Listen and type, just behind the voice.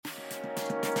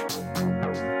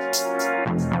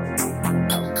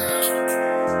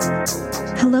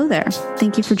Hello there.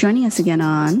 Thank you for joining us again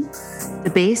on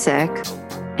The Basic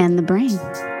and the Brain.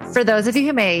 For those of you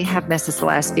who may have missed us the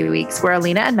last few weeks, we're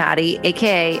Alina and Maddie,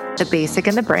 aka The Basic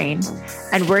and the Brain,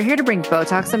 and we're here to bring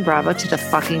Botox and Bravo to the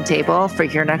fucking table for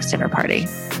your next dinner party.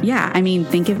 Yeah, I mean,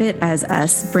 think of it as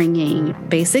us bringing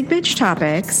basic bitch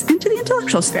topics into the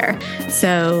intellectual sphere.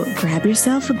 So grab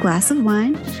yourself a glass of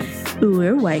wine,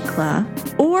 or White Claw,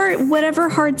 or whatever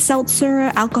hard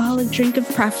seltzer alcoholic drink of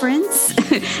preference,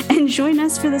 and join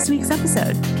us for this week's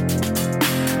episode.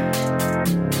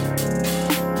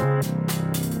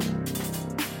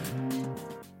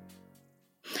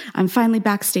 I'm finally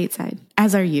back stateside,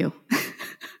 as are you.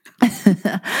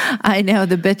 I know,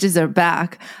 the bitches are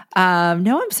back.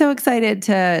 No, I'm so excited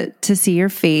to see your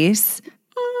face,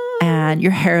 and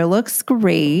your hair looks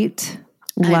great.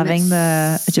 Loving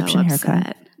the Egyptian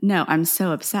haircut. No, I'm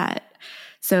so upset.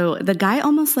 So the guy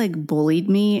almost like bullied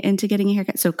me into getting a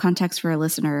haircut. So context for our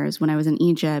listeners, when I was in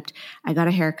Egypt, I got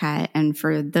a haircut. And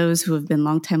for those who have been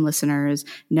longtime listeners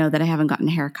know that I haven't gotten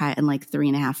a haircut in like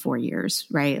 3.5, 4 years,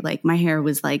 right? Like my hair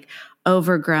was like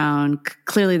overgrown.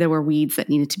 Clearly there were weeds that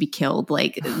needed to be killed.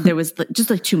 Like there was just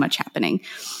like too much happening.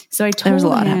 So I told There was a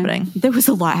lot happening. There was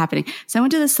a lot happening. So I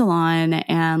went to the salon,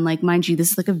 and like, mind you,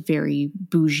 this is like a very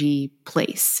bougie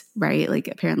place, right? Like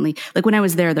apparently, like when I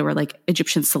was there were like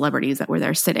Egyptian celebrities that were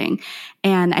there sitting.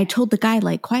 And I told the guy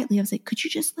like quietly, I was like, could you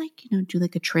just like, do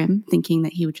like a trim, thinking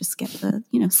that he would just get the,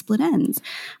 split ends.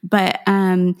 But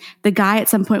the guy at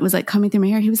some point was like combing through my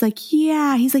hair. He was like,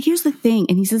 yeah, he's like, here's the thing.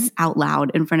 And he says this out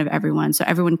loud in front of everyone, so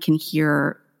everyone can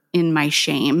hear in my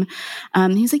shame.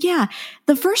 He's like, yeah,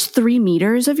 the first 3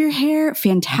 meters of your hair,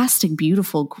 fantastic,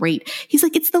 beautiful, great. He's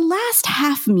like, it's the last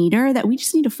half meter that we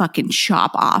just need to fucking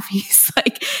chop off.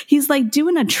 He's like,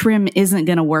 doing a trim isn't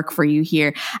going to work for you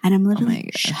here. And I'm literally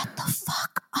like, shut the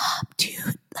fuck up,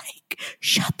 dude. Like,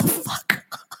 shut the fuck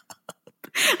up.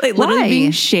 Like literally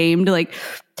being shamed. Like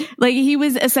he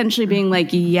was essentially being like,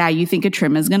 yeah, you think a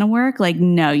trim is going to work? Like,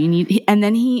 no, you need, and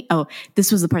then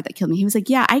this was the part that killed me. He was like,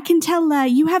 yeah, I can tell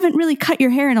you haven't really cut your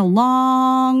hair in a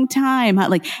long time.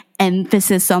 Like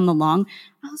emphasis on the long.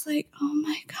 I was like, oh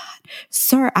my God,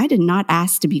 sir, I did not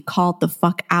ask to be called the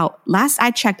fuck out. Last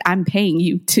I checked, I'm paying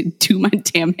you to do my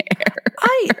damn hair.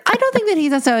 I don't think that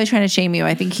he's necessarily trying to shame you.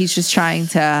 I think he's just trying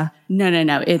to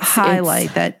No. It's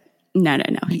highlight that. No.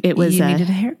 It was you needed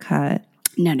a haircut.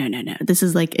 No. This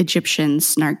is like Egyptian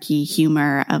snarky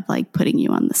humor of like putting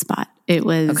you on the spot. It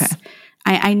was, okay.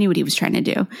 I knew what he was trying to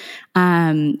do.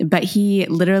 But he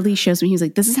literally shows me, he was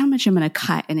like, this is how much I'm going to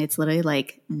cut. And it's literally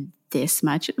like this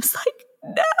much. It was like,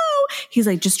 no, he's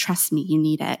like, just trust me, you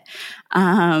need it.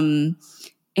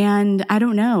 And I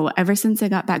don't know, ever since I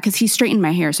got back, because he straightened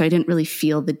my hair, so I didn't really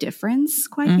feel the difference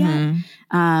quite yet.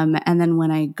 And then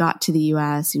when I got to the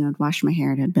US, I'd washed my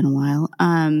hair. It had been a while.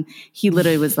 He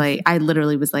literally was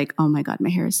like, oh my God, my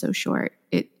hair is so short.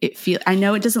 I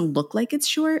know it doesn't look like it's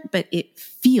short, but it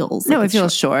feels like it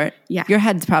feels short. Yeah. Your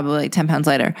head's probably like 10 pounds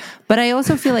lighter. But I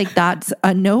also feel like that's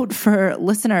a note for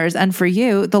listeners and for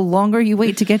you. The longer you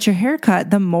wait to get your hair cut,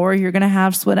 the more you're going to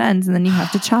have split ends, and then you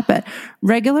have to chop it.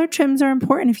 Regular trims are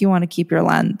important if you want to keep your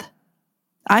length.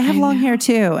 I have long hair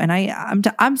too, and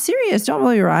I'm serious. Don't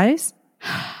roll your eyes.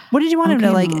 What did you want him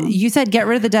to like? Mom. You said get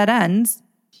rid of the dead ends.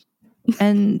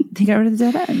 And he got rid of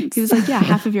the dead ends. He was like, yeah,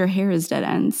 half of your hair is dead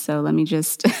ends. So let me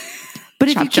just. But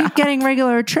if you keep getting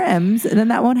regular trims, then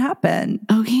that won't happen.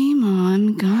 Okay,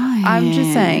 Mom, go ahead.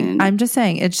 I'm just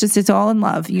saying. It's all in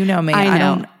love. You know me. I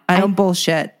know. I don't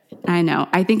bullshit. I know.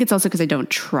 I think it's also because I don't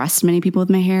trust many people with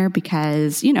my hair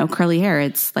because, curly hair,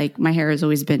 it's like my hair has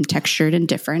always been textured and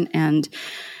different. And,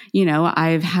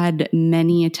 I've had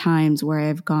many a times where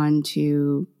I've gone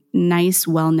to nice,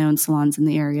 well-known salons in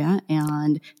the area,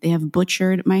 and they have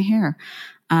butchered my hair.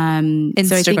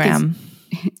 Instagram.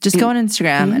 Just go on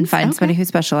Instagram and find somebody who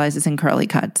specializes in curly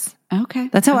cuts. Okay.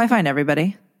 That's how I find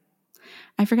everybody.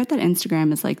 I forget that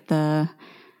Instagram is like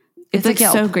it's like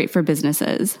so great for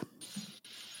businesses.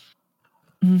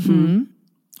 Mm-hmm.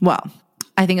 Well,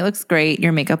 I think it looks great.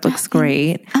 Your makeup looks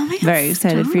great. Oh my God, very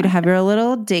excited for you to have your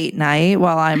little date night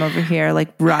while I'm over here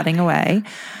like rotting away.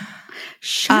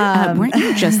 Shut up. Weren't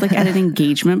you just like at an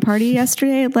engagement party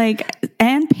yesterday?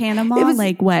 And Panama,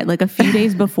 like a few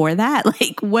days before that?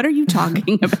 Like, what are you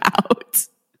talking about?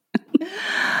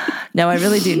 No, I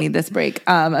really do need this break.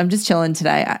 I'm just chilling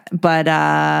today.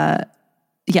 But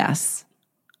yes,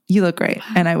 you look great.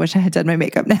 And I wish I had done my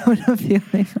makeup now.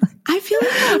 I feel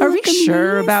like are we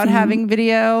sure about having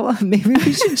video? Maybe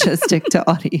we should just stick to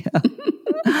audio.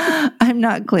 I'm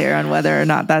not clear on whether or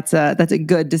not that's a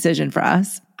good decision for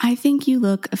us. I think you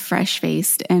look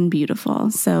fresh-faced and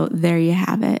beautiful. So there you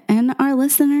have it. And our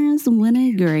listeners would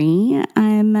agree.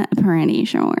 I'm pretty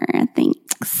sure.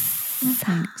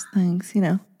 Thanks. Thanks. You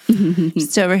know,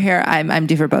 just over here, I'm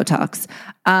due for Botox.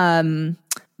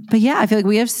 But yeah, I feel like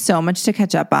we have so much to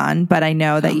catch up on. But I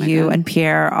know that you and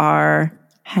Pierre are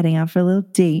heading out for a little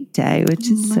date day, which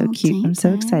is so cute. I'm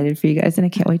so excited for you guys, and I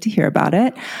can't wait to hear about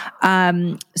it.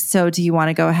 So do you want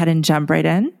to go ahead and jump right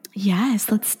in? Yes,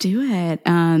 let's do it.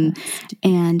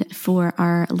 And for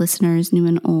our listeners, new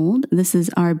and old, this is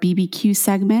our BBQ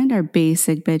segment, our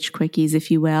basic bitch quickies, if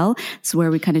you will. It's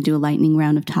where we kind of do a lightning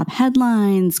round of top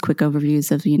headlines, quick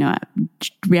overviews of,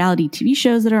 reality TV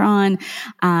shows that are on,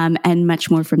 and much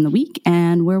more from the week,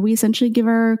 and where we essentially give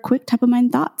our quick top of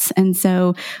mind thoughts. And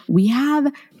so we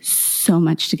have so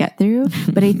much to get through,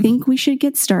 but I think we should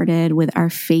get started with our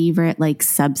favorite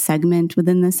sub segment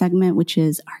within the segment, which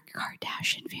is our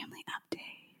Kardashian family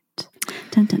update.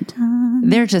 Dun, dun, dun.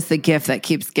 They're just the gift that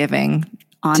keeps giving.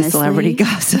 Honestly, to celebrity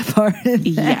gossip.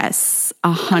 Yes,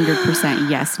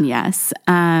 100%. Yes, and yes.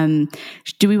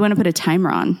 Do we want to put a timer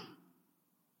on?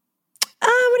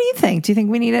 What do you think? Do you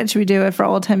think we need it? Should we do it for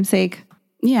old time's sake?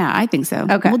 Yeah, I think so.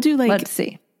 Okay, we'll do let's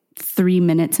see, 3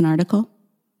 minutes an article.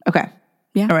 Okay.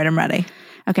 Yeah. All right, I'm ready.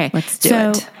 Okay. Let's do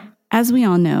it. As we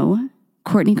all know,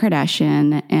 Kourtney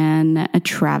Kardashian and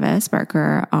Travis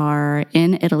Barker are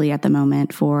in Italy at the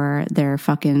moment for their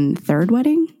fucking third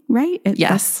wedding, right?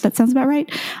 Yes. That sounds about right.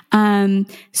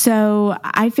 So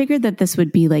I figured that this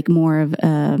would be more of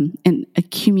an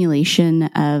accumulation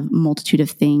of multitude of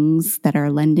things that are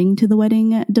lending to the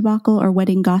wedding debacle or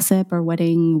wedding gossip or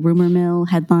wedding rumor mill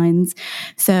headlines.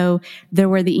 So there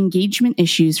were the engagement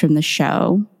issues from the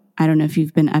show. I don't know if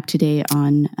you've been up to date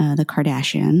on the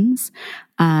Kardashians,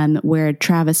 where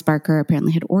Travis Barker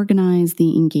apparently had organized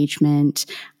the engagement,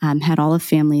 had all the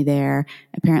family there.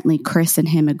 Apparently, Kris and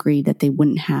him agreed that they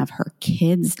wouldn't have her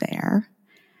kids there.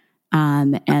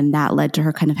 And that led to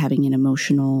her kind of having an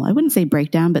emotional, I wouldn't say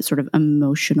breakdown, but sort of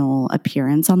emotional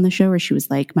appearance on the show where she was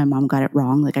like, my mom got it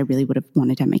wrong. I really would have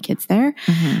wanted to have my kids there.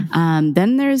 Mm-hmm.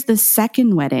 Then there's the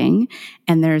second wedding,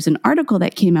 and there's an article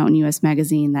that came out in US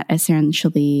Magazine that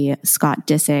essentially Scott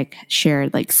Disick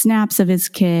shared snaps of his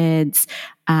kids,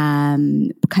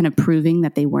 kind of proving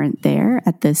that they weren't there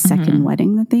at the second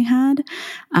wedding that they had.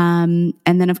 And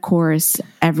then, of course,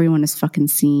 everyone has fucking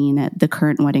seen the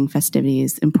current wedding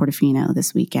festivities in Portofino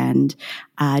this weekend.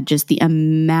 Just the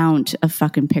amount of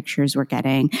fucking pictures we're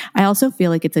getting. I also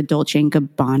feel like it's a Dolce &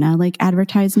 Gabbana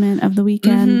advertisement of the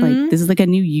weekend. This is a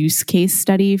new use case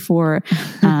study for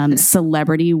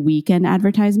celebrity weekend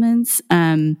advertisements.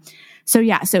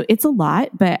 So it's a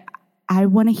lot, but I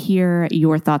want to hear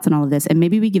your thoughts on all of this. And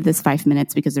maybe we give this 5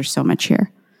 minutes because there's so much here.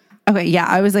 Okay. Yeah.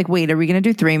 I was like, wait, are we going to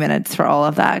do 3 minutes for all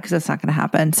of that? Because that's not going to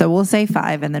happen. So we'll say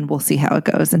 5 and then we'll see how it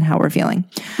goes and how we're feeling.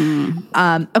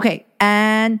 Okay.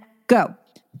 And go.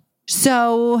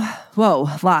 So, whoa,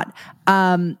 a lot.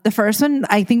 The first one,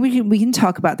 I think we can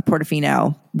talk about the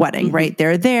Portofino wedding, right?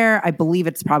 They're there. I believe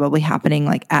it's probably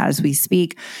happening as we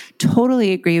speak.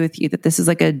 Totally agree with you that this is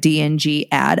a D&G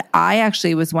ad. I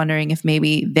actually was wondering if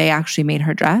maybe they actually made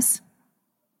her dress.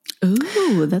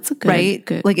 Ooh, that's a good, right?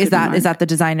 Good, is that the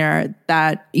designer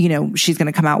that, she's going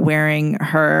to come out wearing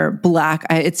her black?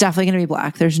 It's definitely going to be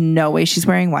black. There's no way she's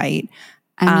wearing white.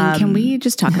 I mean, can we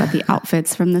just talk about the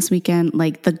outfits from this weekend?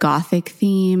 The gothic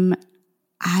theme.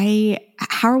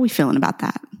 How are we feeling about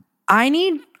that? I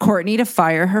need Kourtney to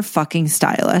fire her fucking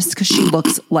stylist because she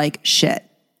looks like shit.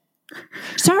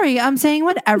 Sorry, I'm saying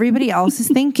what everybody else is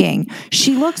thinking.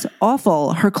 She looks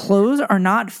awful. Her clothes are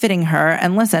not fitting her.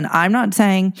 And listen, I'm not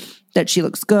saying that she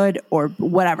looks good or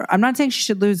whatever. I'm not saying she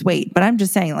should lose weight, but I'm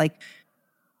just saying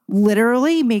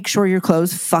literally make sure your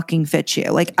clothes fucking fit you.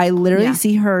 I literally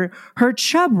see her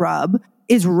chub rub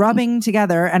is rubbing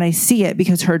together, and I see it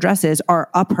because her dresses are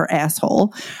up her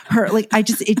asshole.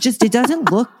 It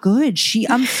doesn't look good.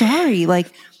 I'm sorry.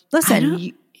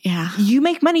 Listen, you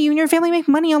make money, you and your family make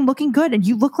money on looking good, and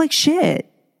you look like shit.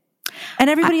 And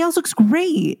everybody else looks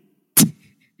great.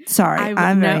 Sorry,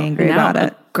 I'm very angry about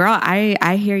it. Girl,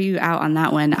 I hear you out on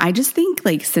that one. I just think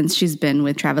since she's been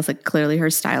with Travis, clearly her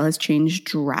style has changed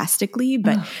drastically,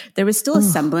 but there was still a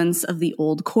semblance of the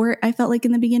old court, I felt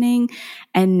in the beginning.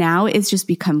 And now it's just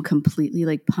become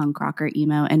completely punk rocker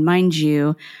emo. And mind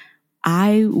you,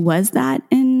 I was that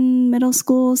in middle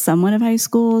school, somewhat of high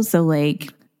school. So I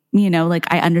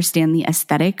understand the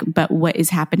aesthetic, but what is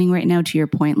happening right now, to your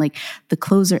point, the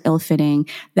clothes are ill-fitting.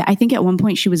 I think at one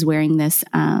point she was wearing this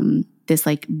this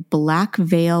like black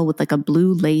veil with like a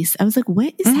blue lace. I was like,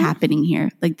 what is happening here?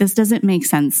 Like, this doesn't make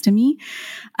sense to me.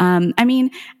 I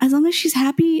mean, as long as she's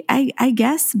happy, I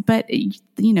guess, but you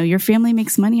know, your family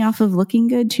makes money off of looking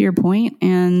good, to your point.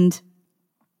 And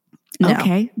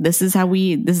okay, this is how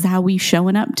we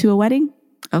showing up to a wedding.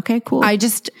 Okay, cool. I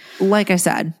just, like I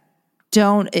said,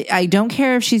 I don't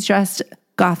care if she's dressed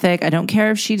gothic. I don't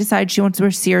care if she decides she wants to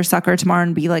wear seersucker tomorrow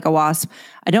and be like a wasp.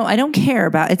 I don't care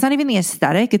about, it's not even the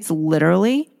aesthetic. It's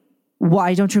literally,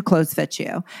 why don't your clothes fit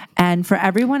you? And for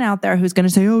everyone out there who's going to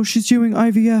say, oh, she's doing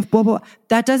IVF, blah, blah,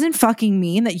 that doesn't fucking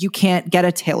mean that you can't get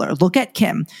a tailor. Look at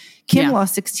Kim. Kim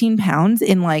lost 16 pounds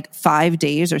in like 5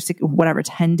 days or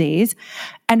 10 days.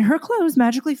 And her clothes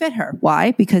magically fit her.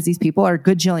 Why? Because these people are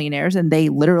gajillionaires and they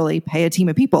literally pay a team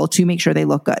of people to make sure they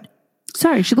look good.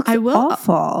 Sorry, she looks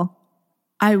awful.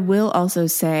 I will also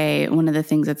say one of the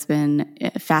things that's been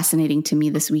fascinating to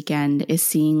me this weekend is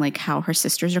seeing like how her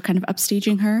sisters are kind of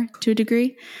upstaging her to a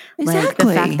degree. Exactly. Like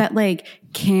the fact that like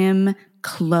Kim,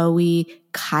 Chloe,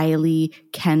 Kylie,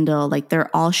 Kendall, like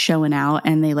they're all showing out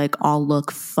and they like all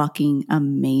look fucking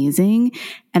amazing.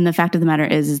 And the fact of the matter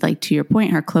is like, to your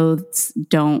point, her clothes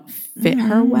don't fit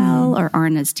her well or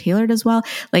aren't as tailored as well.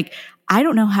 Like, I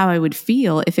don't know how I would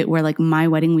feel if it were like my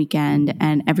wedding weekend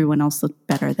and everyone else looked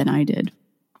better than I did.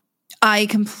 I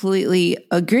completely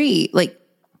agree. Like,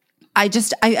 I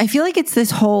feel like it's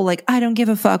this whole, like, I don't give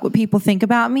a fuck what people think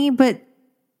about me, but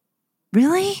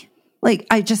really? Like,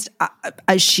 I'm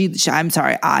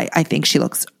sorry. I think she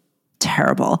looks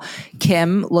terrible.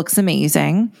 Kim looks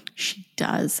amazing. She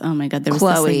does. Oh my God. There was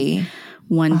Chloe. this like,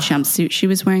 one jumpsuit she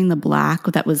was wearing, the black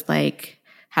that was like,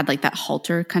 had like that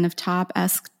halter kind of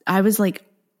top-esque. I was like,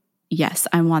 yes,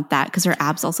 I want that, because her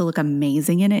abs also look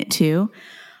amazing in it too.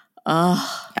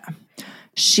 Oh, yeah.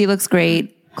 She looks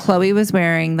great. Chloe was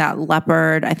wearing that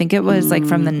leopard. I think it was like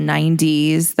from the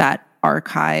 90s, that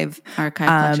archive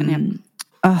collection.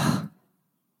 Oh,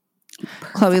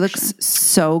 Chloe looks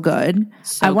so good.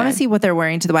 I want to see what they're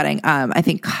wearing to the wedding. I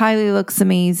think Kylie looks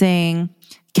amazing.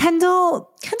 Kendall's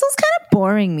kind of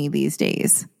boring me these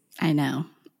days. I know.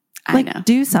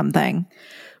 Do something.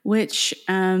 Which,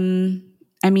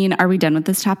 I mean, are we done with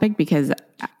this topic? Because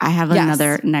I have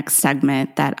another next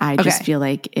segment that I just feel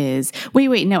like is...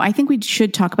 Wait. No, I think we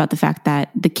should talk about the fact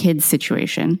that the kids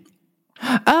situation.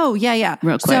 Oh, yeah.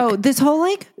 Real quick. So this whole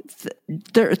like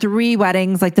 3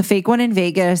 weddings, like the fake one in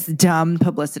Vegas, dumb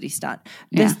publicity stunt.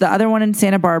 The other one in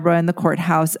Santa Barbara in the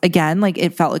courthouse, again, like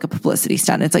it felt like a publicity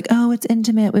stunt. It's like, oh, it's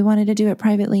intimate. We wanted to do it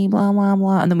privately, blah, blah,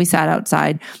 blah. And then we sat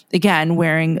outside again,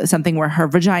 wearing something where her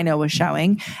vagina was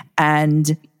showing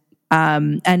and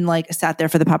like sat there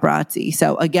for the paparazzi.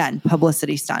 So again,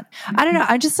 publicity stunt. I don't know.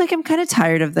 I just like, I'm kind of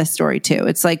tired of this story too.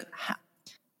 It's like,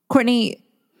 Courtney,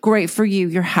 great for you.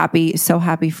 You're happy. So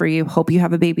happy for you. Hope you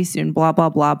have a baby soon, blah, blah,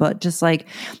 blah. But just like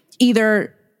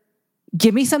either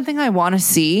give me something I want to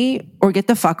see or get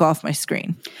the fuck off my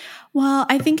screen. Well,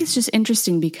 I think it's just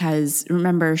interesting because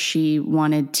remember, she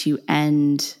wanted to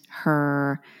end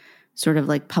her sort of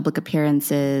like public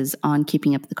appearances on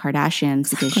Keeping Up with the Kardashians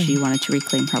because she wanted to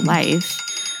reclaim her life.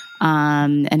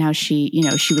 And how she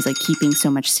was like keeping so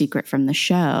much secret from the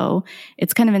show.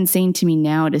 It's kind of insane to me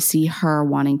now to see her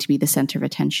wanting to be the center of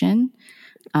attention.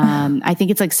 I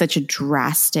think it's like such a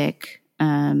drastic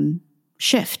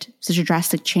shift, such a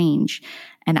drastic change.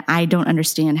 And I don't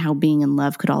understand how being in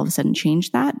love could all of a sudden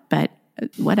change that, but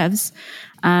whatevs.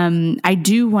 I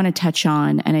do want to touch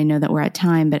on, and I know that we're at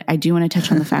time, but I do want to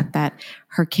touch on the fact that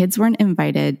her kids weren't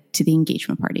invited to the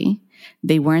engagement party.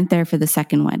 They weren't there for the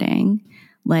second wedding.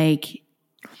 Like,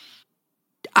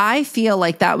 I feel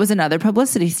like that was another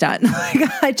publicity stunt.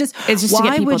 It's just to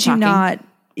get people would talking.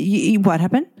 You not? What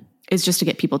happened? It's just to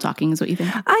get people talking, is what you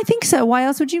think? I think so. Why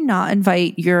else would you not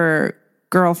invite your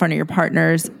girlfriend or your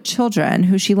partner's children,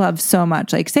 who she loves so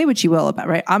much? Like, say what you will about,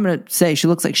 right? I'm going to say she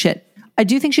looks like shit. I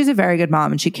do think she's a very good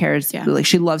mom, and she cares. Yeah. Like,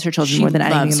 she loves her children more than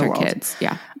anything in the world. Kids.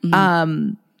 Yeah.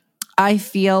 Mm-hmm. I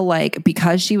feel like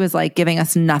because she was like giving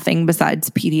us nothing besides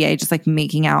PDA, just like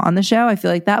making out on the show, I feel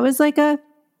like that was like I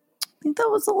think that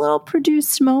was a little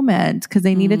produced moment because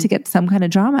they needed to get some kind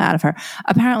of drama out of her.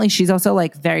 Apparently she's also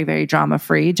like very, very drama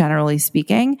free, generally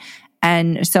speaking.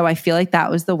 And so I feel like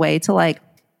that was the way to like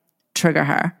trigger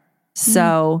her.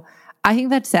 So I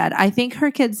think that's sad. I think her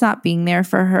kids not being there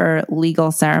for her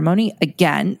legal ceremony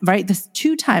again, right? This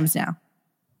 2 times now.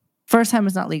 First time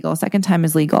was not legal. Second time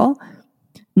is legal.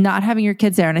 Not having your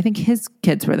kids there, and I think his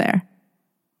kids were there.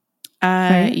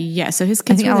 Right? Yeah, so his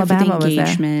kids were there for the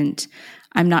engagement.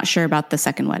 I'm not sure about the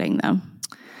second wedding, though.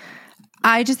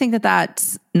 I just think that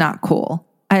that's not cool.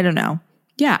 I don't know.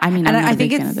 Yeah, I mean, I'm not a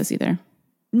big fan of this either.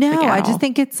 No, I just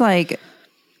think it's like,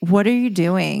 what are you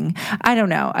doing? I don't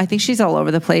know. I think she's all over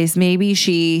the place. Maybe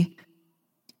she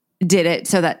did it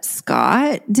so that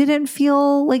Scott didn't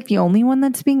feel like the only one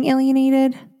that's being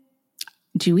alienated.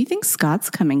 Do we think Scott's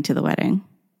coming to the wedding?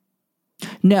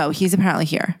 No, he's apparently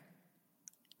here.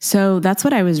 So that's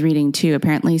what I was reading too.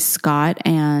 Apparently Scott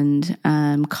and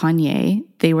Kanye,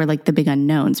 they were like the big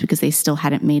unknowns because they still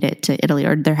hadn't made it to Italy,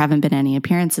 or there haven't been any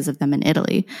appearances of them in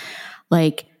Italy.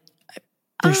 Like,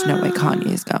 there's no way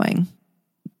Kanye is going.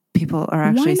 People are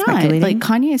actually why not? speculating. Like,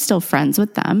 Kanye is still friends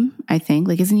with them, I think.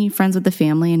 Like, isn't he friends with the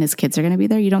family and his kids are going to be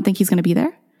there? You don't think he's going to be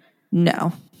there?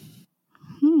 No.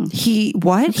 He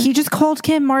just called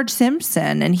Kim Marge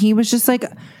Simpson, and he was just like,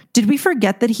 did we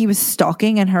forget that he was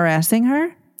stalking and harassing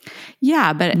her?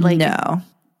 Yeah, but like, no.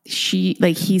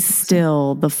 He's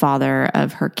still the father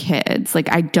of her kids.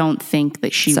 Like, I don't think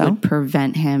that she would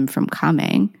prevent him from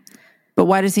coming. But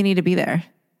why does he need to be there?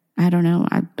 I don't know.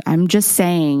 I'm just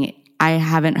saying, I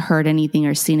haven't heard anything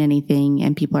or seen anything,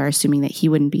 and people are assuming that he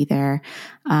wouldn't be there.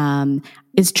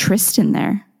 Is Tristan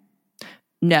there?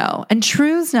 No. And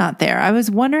True's not there. I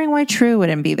was wondering why True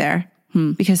wouldn't be there.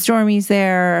 Because Stormy's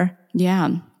there.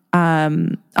 Yeah.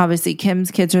 Obviously,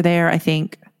 Kim's kids are there, I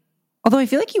think. Although I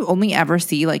feel like you only ever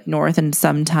see like North and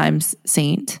sometimes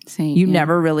Saint. You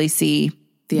never really see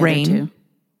the Rain. Other two.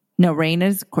 No, Rain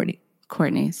is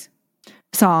Courtney's.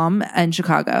 Psalm and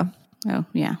Chicago. Oh,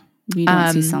 yeah. We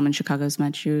don't see Psalm in Chicago as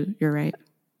much. You're right.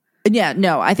 Yeah,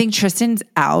 no, I think Tristan's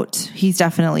out. He's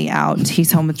definitely out.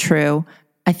 He's home with True.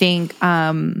 I think,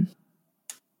 no,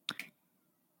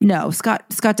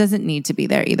 Scott doesn't need to be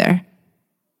there either.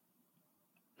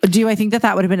 Do I think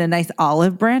that would have been a nice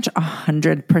olive branch?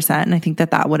 100%. And I think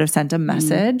that would have sent a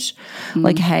message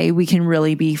like, hey, we can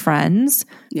really be friends.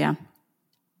 Yeah.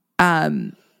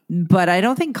 But I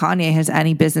don't think Kanye has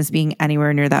any business being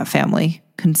anywhere near that family,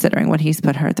 considering what he's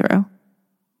put her through.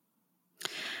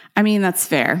 I mean, that's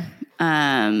fair.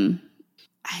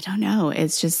 I don't know.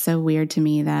 It's just so weird to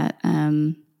me that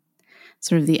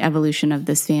sort of the evolution of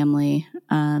this family.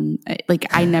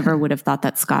 I never would have thought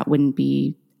that Scott wouldn't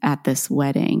be at this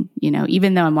wedding,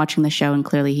 even though I'm watching the show and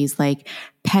clearly he's like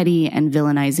petty and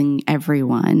villainizing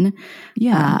everyone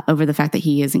over the fact that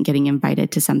he isn't getting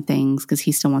invited to some things because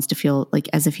he still wants to feel like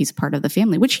as if he's part of the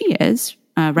family, which he is,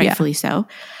 rightfully so.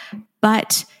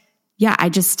 But yeah,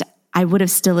 I would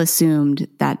have still assumed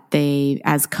that they,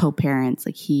 as co-parents,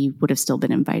 like he would have still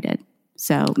been invited.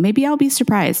 So maybe I'll be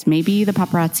surprised. Maybe the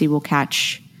paparazzi will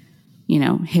catch,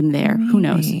 him there. Maybe. Who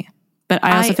knows? But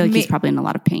I also feel like he's probably in a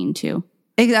lot of pain too.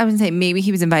 I would say maybe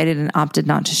he was invited and opted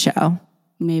not to show.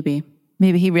 Maybe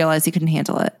he realized he couldn't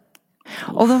handle it.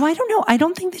 Although I don't know. I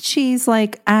don't think that she's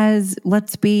like as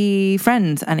let's be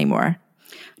friends anymore.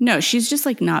 No, she's just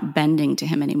like not bending to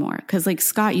him anymore. Cause like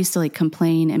Scott used to like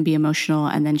complain and be emotional,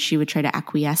 and then she would try to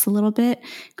acquiesce a little bit,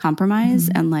 compromise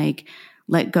and like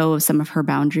let go of some of her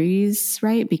boundaries,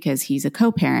 right? Because he's a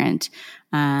co-parent.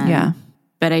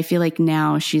 But I feel like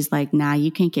now she's like, nah,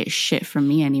 you can't get shit from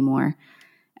me anymore.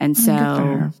 And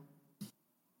so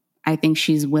I think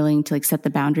she's willing to like set the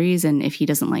boundaries. And if he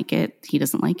doesn't like it, he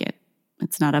doesn't like it.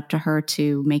 It's not up to her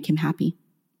to make him happy.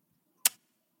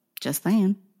 Just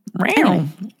saying. Anyway.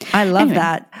 I love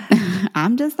that.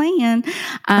 I'm just saying.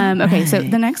 Okay. So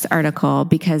the next article,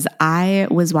 because I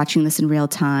was watching this in real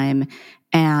time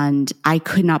and I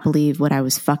could not believe what I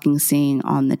was fucking seeing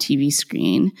on the TV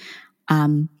screen.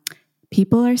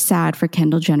 People are sad for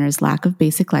Kendall Jenner's lack of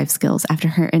basic life skills after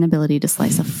her inability to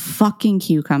slice a fucking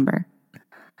cucumber.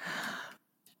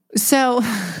 So,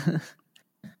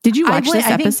 did you watch this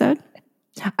episode?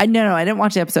 No, I didn't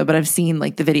watch the episode, but I've seen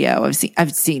like the video.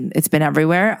 I've seen it's been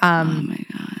everywhere. Oh my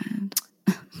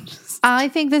God. I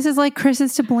think this is like Chris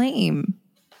is to blame.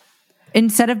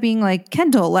 Instead of being like,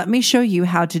 Kendall, let me show you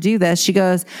how to do this, she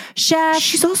goes, chef.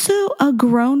 She's also a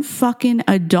grown fucking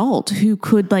adult who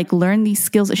could like learn these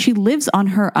skills. She lives on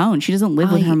her own. She doesn't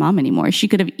live with her mom anymore. She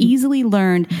could have easily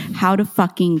learned how to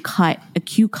fucking cut a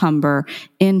cucumber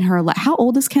in her life. How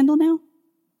old is Kendall now?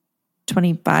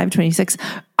 25, 26.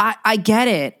 I get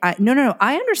it. No.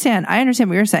 I understand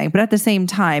what you're saying. But at the same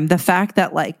time, the fact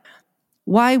that like,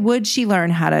 why would she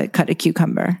learn how to cut a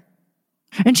cucumber?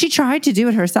 And she tried to do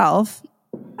it herself.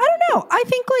 I don't know. I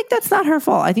think like that's not her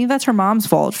fault. I think that's her mom's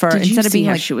fault for instead of being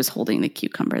like she was holding the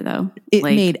cucumber though. It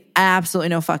made absolutely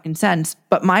no fucking sense.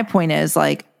 But my point is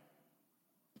like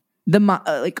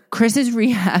Chris's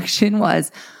reaction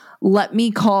was, let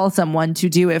me call someone to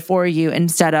do it for you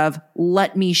instead of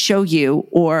let me show you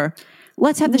or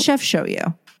let's have the chef show you.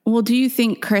 Well, do you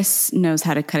think Chris knows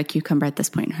how to cut a cucumber at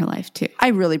this point in her life too? I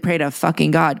really pray to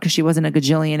fucking God because she wasn't a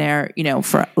gajillionaire,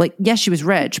 for like, yes, she was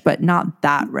rich, but not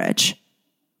that rich.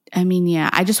 I mean, yeah,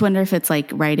 I just wonder if it's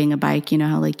like riding a bike, you know,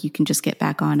 how like you can just get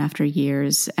back on after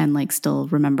years and like still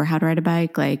remember how to ride a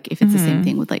bike. Like if it's the same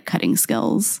thing with like cutting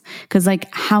skills, because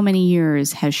like how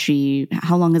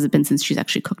long has it been since she's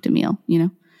actually cooked a meal, you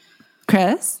know?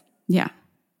 Chris? Yeah.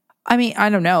 I mean, I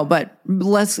don't know, but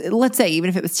let's say even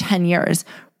if it was 10 years,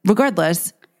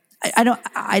 regardless,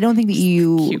 I don't think that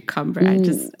you cucumber.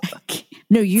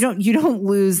 No, you don't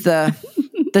lose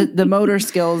the motor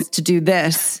skills to do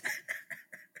this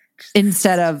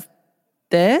instead of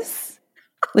this.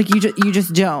 Like you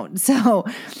just don't. So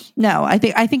no, I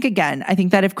think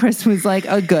that if Chris was like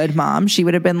a good mom, she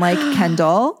would have been like,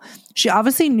 Kendall, she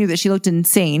obviously knew that she looked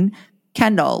insane.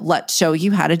 Kendall, let's show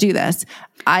you how to do this.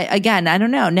 I don't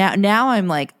know. Now I'm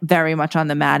like very much on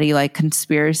the Maddie like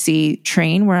conspiracy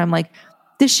train where I'm like,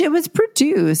 this shit was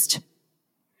produced.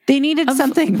 They needed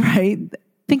something, right?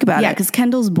 Think about it. Yeah, because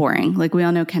Kendall's boring. Like we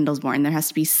all know Kendall's boring. There has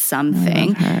to be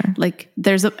something. Like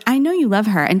I know you love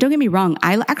her. And don't get me wrong,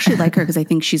 I actually like her because I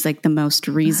think she's like the most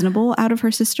reasonable out of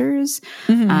her sisters.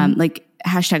 Like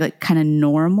hashtag like kind of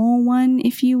normal one,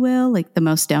 if you will, like the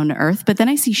most down to earth. But then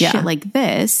I see shit like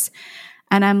this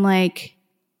and I'm like,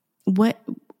 what?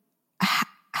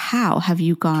 How have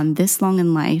you gone this long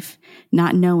in life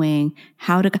not knowing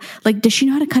how to, like, does she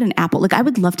know how to cut an apple? Like, I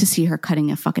would love to see her cutting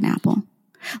a fucking apple.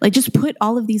 Like, just put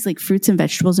all of these like fruits and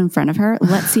vegetables in front of her.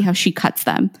 Let's see how she cuts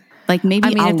them. Like,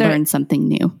 maybe I'll learn something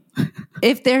new.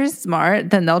 If they're smart,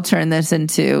 then they'll turn this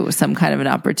into some kind of an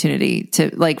opportunity to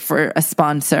like for a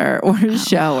sponsor or a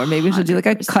show, or maybe she'll do like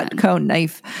a Cutco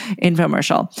knife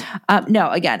infomercial. No,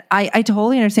 again, I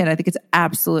totally understand. I think it's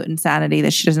absolute insanity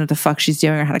that she doesn't know what the fuck she's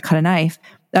doing or how to cut a knife,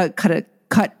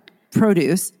 cut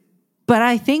produce. But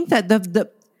I think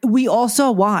that we all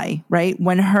saw why, right?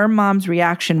 When her mom's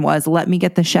reaction was, let me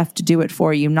get the chef to do it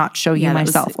for you, not show you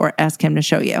myself or ask him to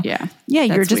show you. Yeah,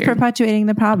 you're just perpetuating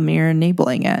the problem. You're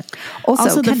enabling it.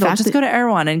 Also Kendall, just go to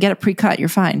Erewhon and get it pre-cut. You're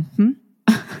fine.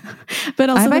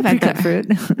 But also the fact that fruit.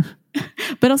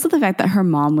 But also the fact that her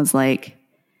mom was like,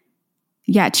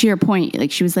 yeah, to your point,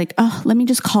 like she was like, oh, let me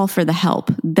just call for the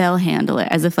help. They'll handle it.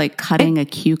 As if like cutting a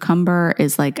cucumber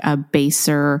is like a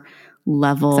baser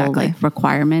level like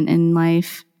requirement in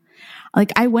life.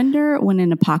 Like, I wonder when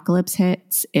an apocalypse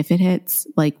hits, if it hits,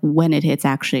 like when it hits,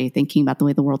 actually thinking about the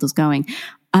way the world is going,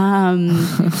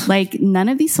 like none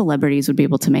of these celebrities would be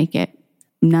able to make it.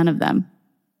 None of them.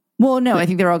 Well, no, I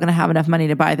think they're all going to have enough money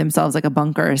to buy themselves like a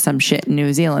bunker or some shit in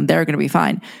New Zealand. They're going to be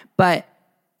fine. But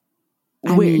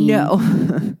no,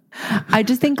 I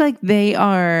just think like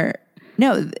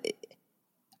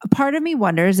part of me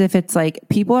wonders if it's like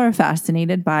people are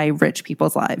fascinated by rich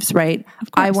people's lives, right?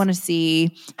 I want to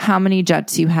see how many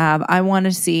jets you have. I want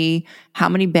to see how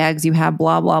many bags you have,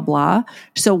 blah, blah, blah.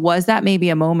 So was that maybe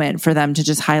a moment for them to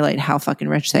just highlight how fucking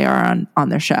rich they are on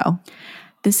their show?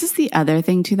 This is the other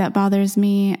thing too that bothers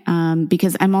me,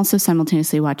 because I'm also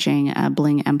simultaneously watching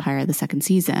Bling Empire, the second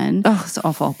season. Oh, it's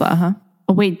awful, but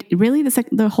Oh, wait, really?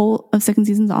 The whole of second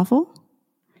season's awful?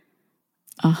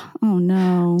 Oh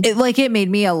no. It made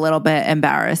me a little bit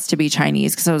embarrassed to be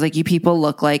Chinese because I was like, you people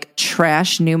look like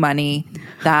trash new money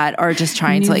that are just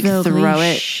trying to like throw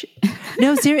it.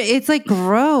 No, seriously, it's like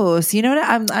gross. You know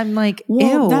what? I'm like,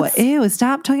 ew,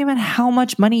 stop talking about how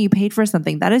much money you paid for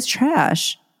something. That is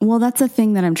trash. Well, that's the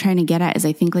thing that I'm trying to get at is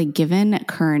I think like given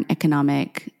current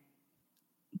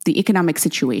the economic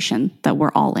situation that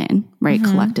we're all in, right,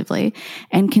 collectively,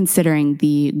 and considering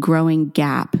the growing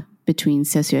gap between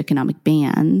socioeconomic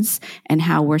bands and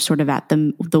how we're sort of at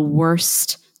the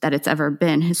worst that it's ever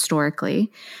been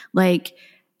historically. Like,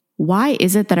 why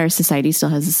is it that our society still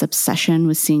has this obsession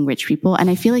with seeing rich people? And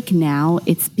I feel like now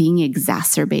it's being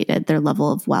exacerbated, their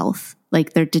level of wealth,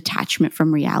 like their detachment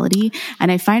from reality.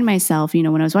 And I find myself, you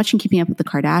know, when I was watching Keeping Up with the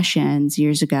Kardashians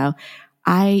years ago,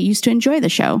 I used to enjoy the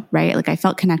show, right? Like I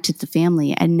felt connected to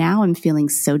family, and now I'm feeling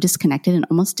so disconnected and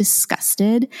almost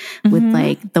disgusted with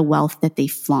like the wealth that they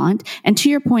flaunt. And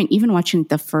to your point, even watching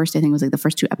I think it was like the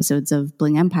first 2 episodes of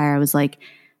Bling Empire, I was like,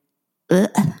 ugh,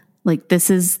 like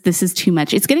this is too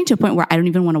much. It's getting to a point where I don't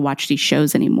even want to watch these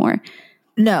shows anymore.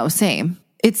 No, same.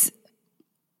 It's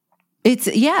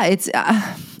I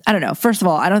don't know. First of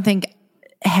all, I don't think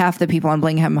half the people on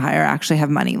Bling Empire actually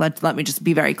have money. Let me just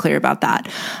be very clear about that.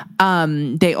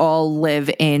 They all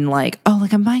live in like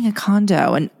I'm buying a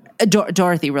condo, and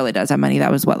Dorothy really does have money.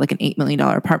 That was like an $8 million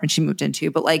apartment she moved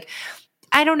into. But like,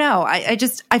 I don't know.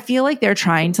 I feel like they're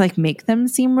trying to like make them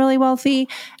seem really wealthy.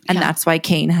 And that's why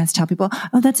Kane has to tell people,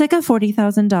 oh, that's like a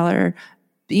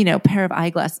 $40,000, pair of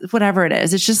eyeglasses, whatever it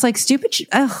is. It's just like stupid.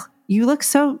 You look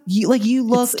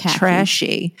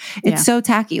trashy. It's so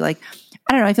tacky. Like,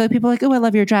 I don't know. I feel like people are like, oh, I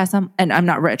love your dress. And I'm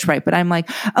not rich, right? But I'm like,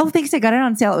 oh, thanks. I got it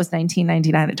on sale. It was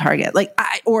 $19.99 at Target,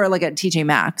 or like at TJ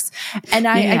Maxx. And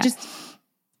I just,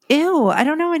 ew, I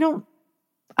don't know.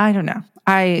 I don't know.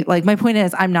 My point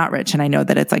is I'm not rich and I know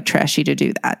that it's like trashy to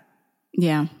do that.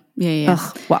 Yeah.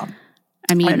 Ugh, well,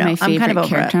 I mean, my favorite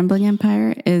character on Bling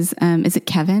Empire is it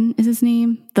Kevin is his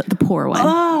name? The poor one.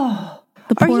 Oh,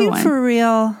 the poor are you one. for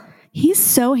real? He's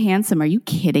so handsome. Are you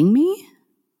kidding me?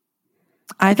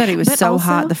 I thought he was so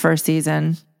hot the first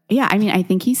season. Yeah, I mean, I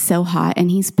think he's so hot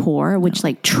and he's poor, which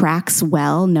like tracks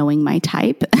well knowing my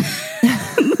type.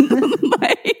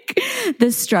 Like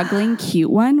the struggling cute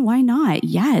one, why not?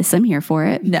 Yes, I'm here for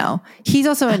it. No, he's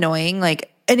also annoying.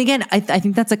 Like, and again, I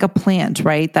think that's like a plant,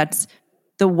 right? That's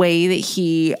the way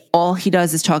that all he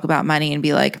does is talk about money and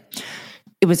be like,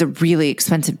 it was a really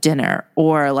expensive dinner,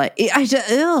 or like, I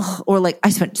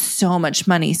spent so much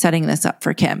money setting this up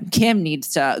for Kim. Kim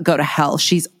needs to go to hell.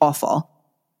 She's awful.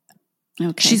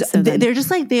 Okay. They're just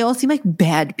like, they all seem like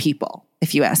bad people,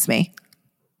 if you ask me.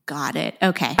 Got it.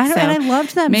 Okay. And I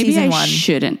loved them. Maybe season I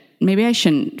one. Maybe I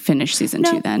shouldn't finish season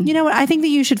 2 then. You know what? I think that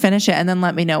you should finish it and then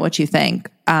let me know what you think.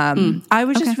 I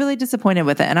was just really disappointed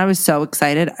with it, and I was so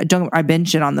excited. I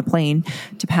binged it on the plane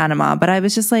to Panama, but I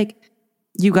was just like,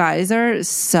 you guys are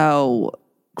so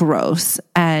gross,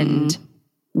 and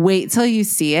wait till you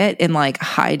see it in like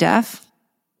high def.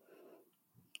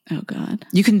 Oh God.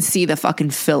 You can see the fucking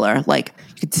filler. Like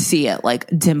you could see it like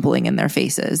dimpling in their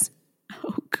faces.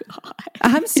 Oh God.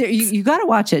 I'm serious. You got to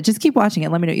watch it. Just keep watching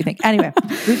it. Let me know what you think. Anyway,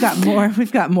 we've got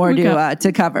more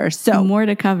to cover. So more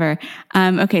to cover.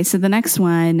 Okay. So the next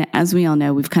one, as we all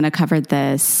know, we've kind of covered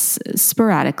this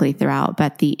sporadically throughout,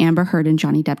 but the Amber Heard and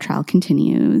Johnny Depp trial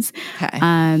continues. Okay.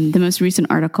 The most recent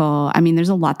article, I mean, there's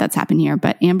a lot that's happened here,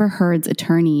 but Amber Heard's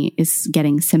attorney is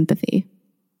getting sympathy.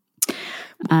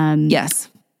 Yes.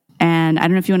 And I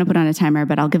don't know if you want to put on a timer,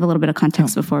 but I'll give a little bit of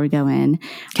context before we go in.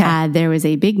 Okay. There was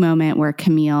a big moment where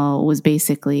Camille, who's Johnny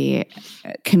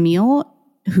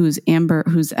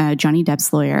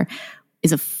Depp's lawyer,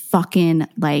 is a fucking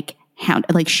like hound.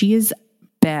 Like she is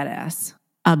badass.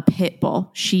 A pit bull.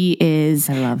 She is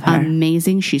I love her.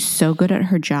 Amazing. She's so good at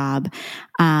her job.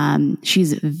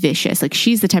 She's vicious. Like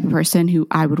she's the type of person who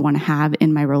I would want to have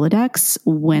in my Rolodex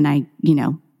when I,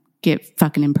 get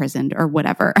fucking imprisoned or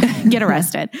whatever, get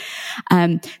arrested.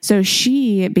 So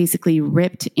she basically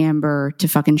ripped Amber to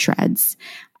fucking shreds.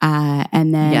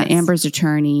 And then Amber's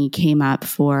attorney came up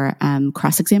for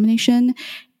cross-examination.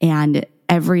 And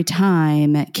every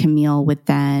time Camille would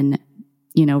then,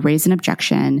 raise an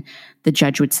objection, the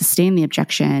judge would sustain the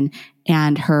objection,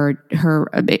 and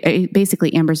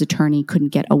basically Amber's attorney couldn't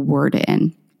get a word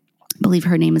in. I believe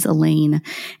her name is Elaine.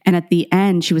 And at the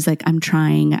end, she was like, I'm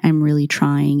trying. I'm really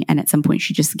trying. And at some point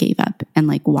she just gave up and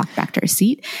like walked back to her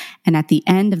seat. And at the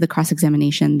end of the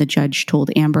cross-examination, the judge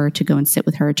told Amber to go and sit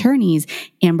with her attorneys.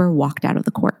 Amber walked out of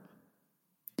the court.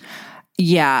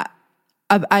 Yeah.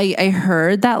 I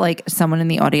heard that like someone in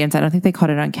the audience, I don't think they caught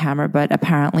it on camera, but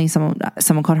apparently someone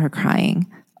caught her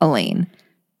crying, Elaine.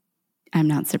 I'm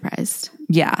not surprised.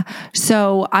 Yeah.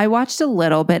 So I watched a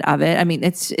little bit of it. I mean,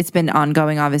 it's been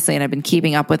ongoing, obviously, and I've been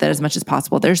keeping up with it as much as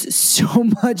possible. There's so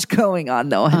much going on,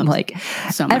 though. I'm like,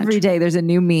 so much. Every day there's a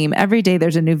new meme. Every day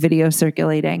there's a new video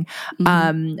circulating.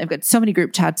 I've got so many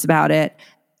group chats about it.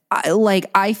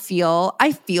 I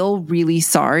feel really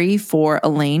sorry for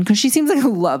Elaine because she seems like a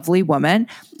lovely woman.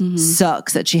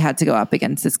 Sucks that she had to go up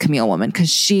against this Camille woman because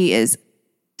she is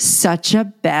such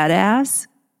a badass.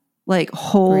 Like,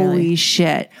 holy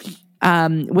shit.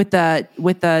 With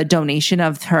the donation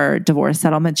of her divorce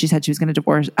settlement, she said she was going to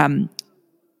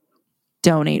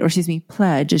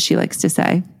pledge, as she likes to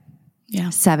say. Yeah.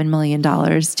 $7 million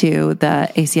to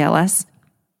the ACLS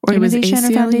organization. It was ACLU,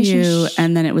 or foundation.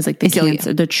 and then it was like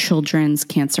the Children's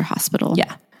Cancer Hospital.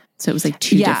 Yeah. So it was like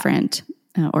two different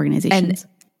organizations.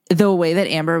 And the way that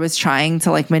Amber was trying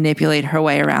to like manipulate her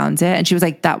way around it, and she was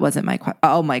like, that wasn't my question.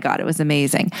 Oh my God, it was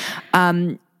amazing.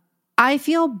 I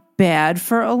feel bad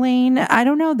for Elaine. I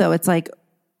don't know though. It's like,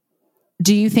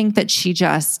 do you think that she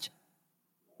just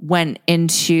went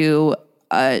into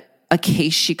a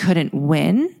case she couldn't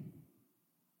win?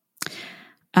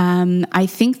 I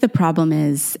think the problem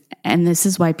is, and this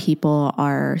is why people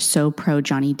are so pro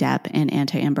Johnny Depp and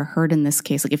anti Amber Heard in this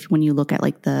case. Like when you look at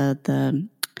like the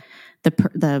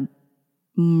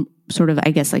sort of,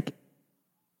 I guess, like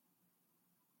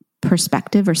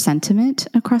perspective or sentiment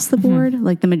across the board,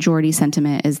 like the majority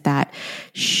sentiment is that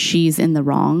she's in the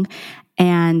wrong.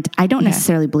 And I don't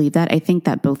necessarily believe that. I think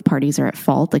that both parties are at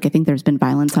fault. Like I think there's been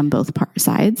violence on both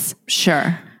sides.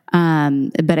 Sure.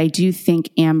 But I do think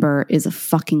Amber is a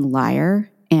fucking liar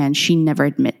and she never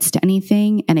admits to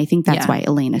anything. And I think that's why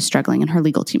Elaine is struggling and her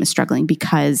legal team is struggling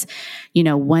because,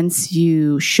 once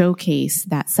you showcase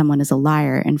that someone is a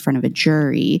liar in front of a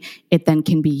jury, it then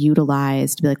can be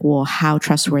utilized to be like, well, how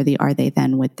trustworthy are they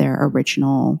then with their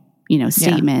original,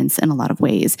 statements in a lot of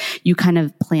ways. You kind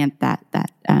of plant that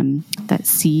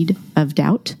seed of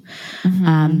doubt.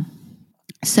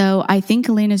 So I think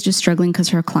Elaine is just struggling because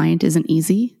her client isn't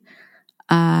easy.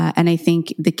 And I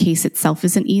think the case itself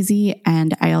isn't easy.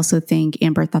 And I also think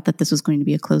Amber thought that this was going to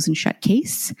be a close and shut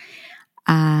case.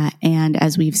 And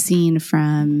as we've seen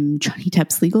from Johnny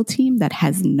Depp's legal team, that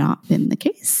has not been the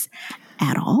case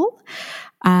at all.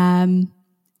 I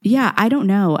don't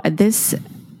know.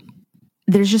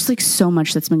 There's just like so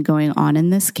much that's been going on in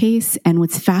this case. And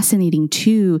what's fascinating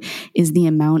too is the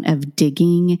amount of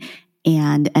digging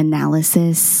and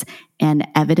analysis and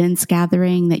evidence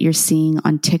gathering that you're seeing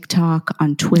on TikTok,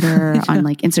 on Twitter, on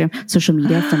like Instagram, social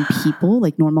media from people,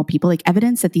 like normal people, like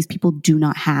evidence that these people do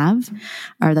not have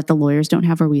or that the lawyers don't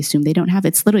have or we assume they don't have.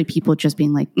 It's literally people just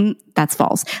being like, that's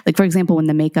false. Like, for example, when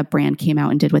the makeup brand came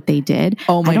out and did what they did.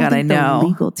 Oh my God, I know.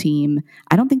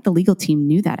 I don't think the legal team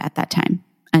knew that at that time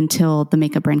until the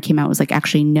makeup brand came out. It was like,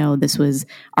 actually, no, this was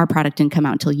our product didn't come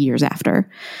out until years after.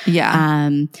 Yeah.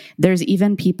 There's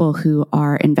even people who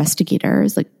are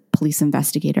investigators, like police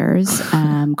investigators,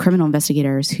 criminal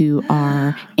investigators who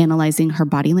are analyzing her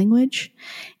body language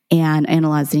and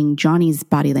analyzing Johnny's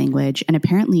body language. And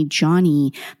apparently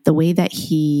Johnny, the way that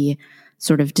he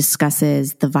sort of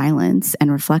discusses the violence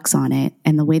and reflects on it,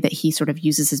 and the way that he sort of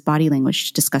uses his body language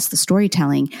to discuss the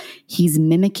storytelling, he's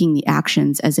mimicking the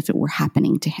actions as if it were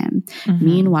happening to him.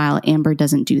 Meanwhile, Amber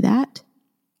doesn't do that.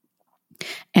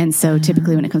 And so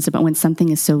typically when it comes to, but when something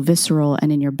is so visceral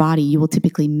and in your body, you will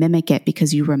typically mimic it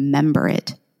because you remember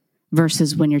it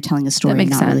versus when you're telling a story and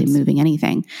not really moving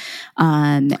anything.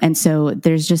 And so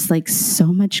there's just like so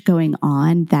much going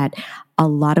on that a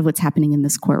lot of what's happening in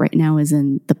this court right now is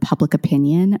in the public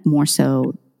opinion more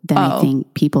so than I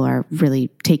think people are really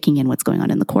taking in what's going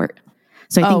on in the court.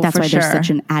 So I think that's why there's such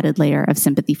an added layer of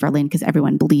sympathy for Elaine, because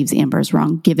everyone believes Amber is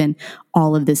wrong, given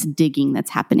all of this digging that's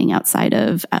happening outside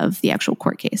of the actual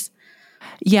court case.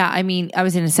 Yeah, I mean, I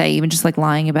was going to say, even just like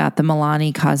lying about the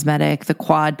Milani cosmetic, the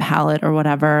quad palette or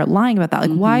whatever, lying about that.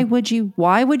 Like,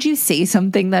 why would you say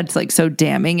something that's like so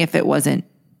damning if it wasn't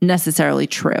necessarily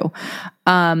true?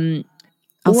 Also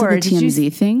the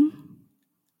TMZ thing.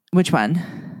 Which one?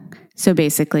 So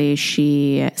basically,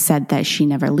 she said that she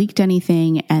never leaked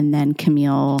anything, and then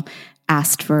Camille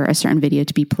asked for a certain video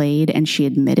to be played, and she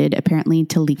admitted apparently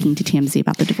to leaking to TMZ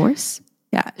about the divorce.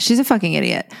 Yeah, she's a fucking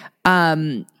idiot.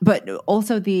 But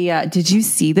also did you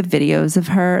see the videos of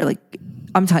her? Like,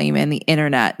 I'm telling you, man, the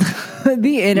internet,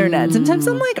 the internet. Sometimes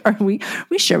I'm like, are we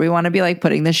sure we want to be like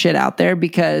putting this shit out there?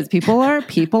 Because people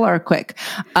are quick.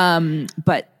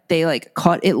 But they like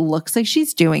caught, it looks like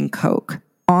she's doing coke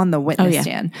on the witness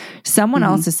stand. Someone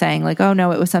else is saying like, oh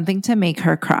no, it was something to make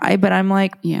her cry. But I'm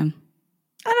like, I don't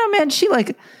know, man. She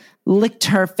like licked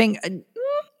her finger.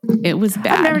 It was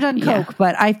bad. I've never done coke,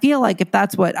 but I feel like if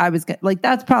that's what I was like,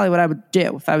 that's probably what I would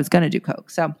do if I was going to do coke.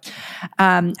 So,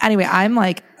 anyway,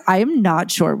 I'm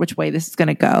not sure which way this is going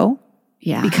to go.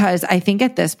 Yeah. Because I think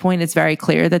at this point, it's very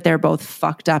clear that they're both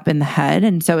fucked up in the head.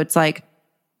 And so it's like,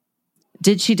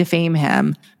 did she defame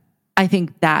him? I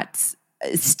think that's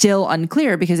still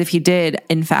unclear, because if he did,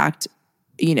 in fact,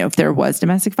 if there was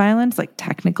domestic violence, like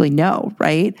technically no,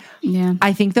 right? Yeah.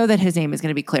 I think though that his name is going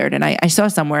to be cleared. And I saw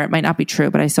somewhere, it might not be true,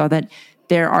 but I saw that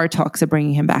there are talks of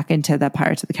bringing him back into the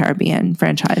Pirates of the Caribbean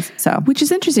franchise. So, which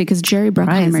is interesting because Jerry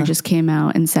Bruckheimer just came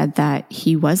out and said that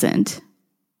he wasn't.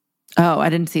 Oh, I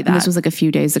didn't see that. And this was like a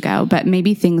few days ago, but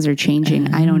maybe things are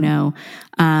changing. I don't know.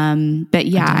 But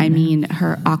yeah, I mean,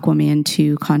 her Aquaman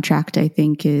 2 contract, I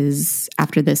think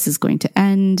after this is going to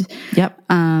end. Yep.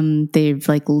 They've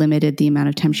like limited the amount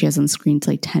of time she has on screen to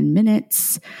like 10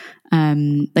 minutes.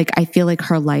 Like I feel like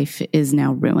her life is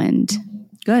now ruined.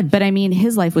 Good. But I mean,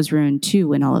 his life was ruined too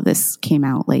when all of this came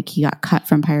out. Like he got cut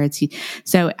from Pirates.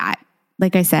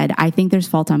 Like I said, I think there's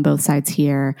fault on both sides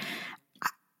here.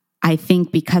 I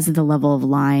think because of the level of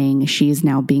lying, she is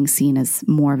now being seen as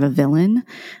more of a villain.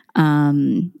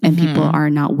 And people are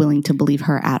not willing to believe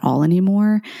her at all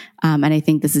anymore. And I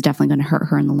think this is definitely going to hurt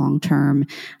her in the long term.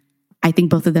 I think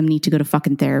both of them need to go to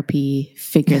fucking therapy,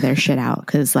 figure their shit out.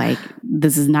 Cause like,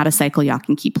 this is not a cycle y'all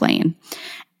can keep playing.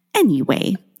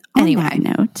 Anyway, on that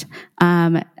note,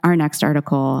 our next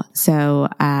article. So,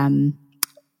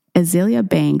 Azealia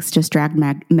Banks just dragged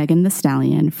Megan Thee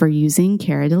Stallion for using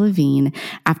Cara Delevingne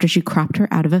after she cropped her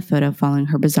out of a photo following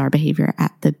her bizarre behavior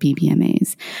at the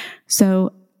BBMAs.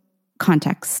 So,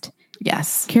 context.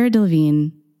 Yes. Cara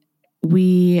Delevingne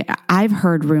I've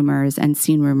heard rumors and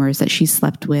seen rumors that she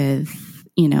slept with,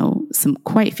 some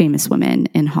quite famous women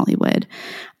in Hollywood.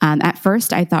 At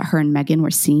first, I thought her and Meghan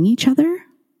were seeing each other.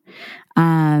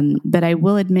 But I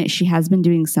will admit she has been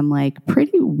doing some like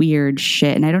pretty weird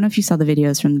shit. And I don't know if you saw the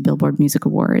videos from the Billboard Music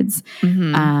Awards,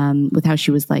 with how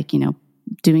she was like,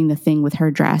 doing the thing with her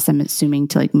dress, I'm assuming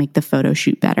to like make the photo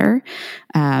shoot better,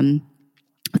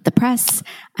 with the press,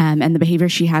 and the behavior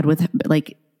she had with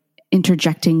like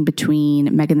interjecting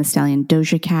between Megan Thee Stallion and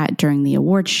Doja Cat during the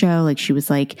award show. Like she was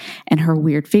like, and her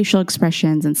weird facial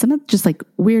expressions and some of just like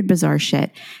weird, bizarre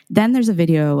shit. Then there's a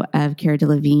video of Cara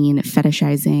Delevingne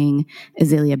fetishizing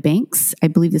Azalea Banks. I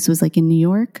believe this was like in New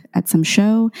York at some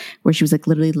show where she was like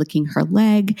literally licking her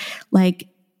leg. Like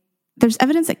there's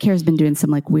evidence that Cara's been doing some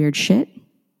like weird shit.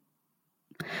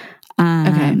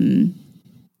 Okay.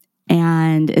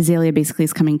 And Azalea basically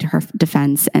is coming to her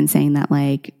defense and saying that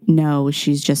like, no,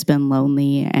 she's just been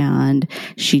lonely and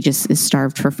she just is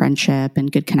starved for friendship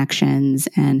and good connections.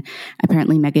 And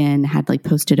apparently Megan had like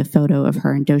posted a photo of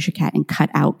her and Doja Cat and cut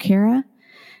out Cara,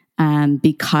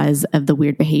 because of the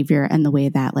weird behavior and the way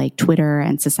that like Twitter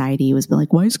and society was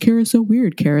like, why is Cara so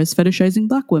weird? Cara's fetishizing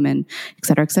Black women, et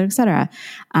cetera, et cetera, et cetera.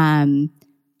 I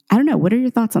don't know. What are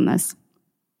your thoughts on this?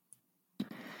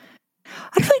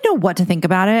 I don't really know what to think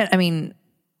about it. I mean,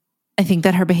 I think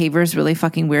that her behavior is really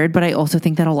fucking weird, but I also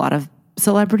think that a lot of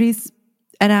celebrities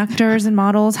and actors and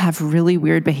models have really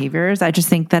weird behaviors. I just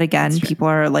think that, again, people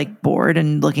are like bored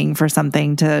and looking for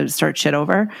something to start shit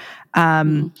over.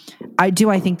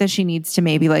 I think that she needs to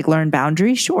maybe like learn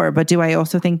boundaries, sure. But do I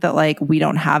also think that like we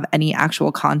don't have any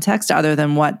actual context other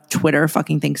than what Twitter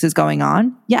fucking thinks is going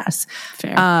on? Yes.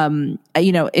 Fair.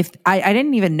 If I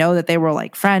didn't even know that they were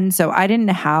like friends, so I didn't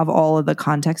have all of the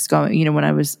context going, when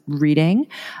I was reading.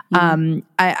 I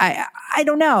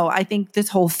don't know. I think this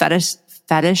whole fetishizing.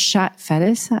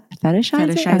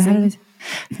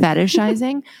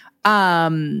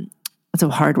 That's a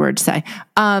hard word to say.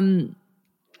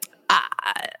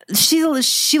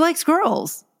 She likes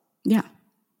girls. Yeah.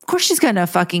 Of course she's going to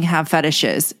fucking have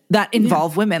fetishes that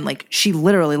involve women. Like she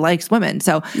literally likes women.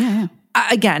 So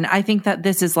again, I think that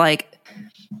this is like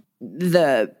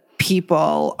the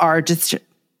people are just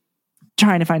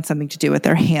trying to find something to do with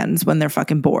their hands when they're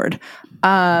fucking bored.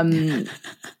 I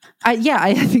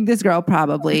think this girl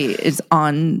probably is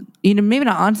on, maybe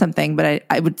not on something, but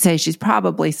I would say she's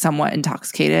probably somewhat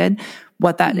intoxicated.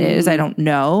 What that is, I don't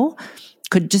know.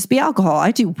 Could just be alcohol.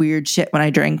 I do weird shit when I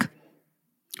drink.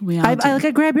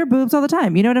 I grab your boobs all the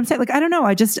time. You know what I'm saying? Like, I don't know.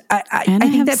 I think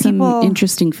have that some people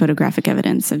interesting photographic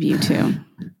evidence of you too.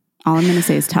 All I'm going to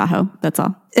say is Tahoe. That's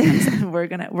all. We're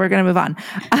gonna move on.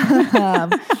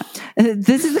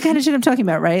 This is the kind of shit I'm talking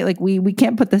about, right? Like we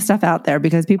can't put this stuff out there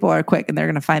because people are quick and they're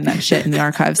gonna find that shit in the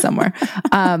archive somewhere.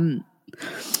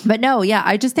 But no, yeah,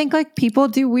 I just think like people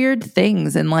do weird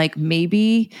things and like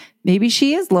maybe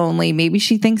she is lonely. Maybe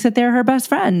she thinks that they're her best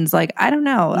friends. Like, I don't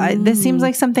know. This seems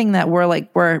like something that we're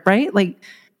right. Like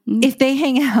if they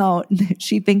hang out,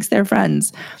 she thinks they're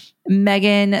friends.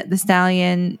 Megan Thee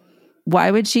Stallion,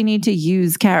 why would she need to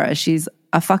use Cara? She's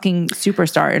a fucking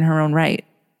superstar in her own right.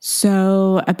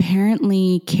 So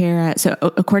apparently Cara,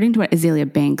 according to what Azalea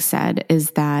Banks said, is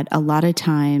that a lot of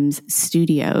times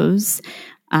studios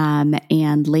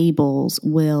and labels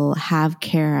will have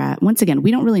Cara. Once again,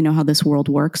 we don't really know how this world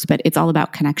works, but it's all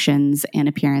about connections and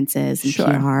appearances and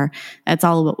PR. That's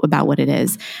all about what it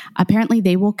is. Apparently,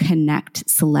 they will connect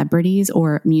celebrities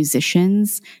or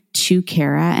musicians to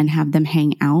Cara and have them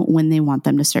hang out when they want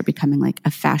them to start becoming like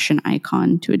a fashion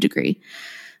icon to a degree.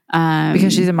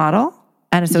 Because she's a model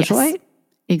and a socialite? Yes.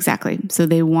 Exactly. So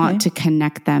they want to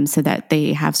connect them so that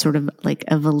they have sort of like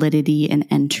a validity in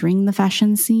entering the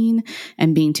fashion scene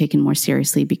and being taken more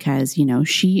seriously because,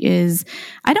 she is,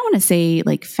 I don't want to say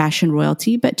like fashion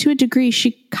royalty, but to a degree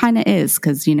she kind of is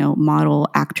because, model,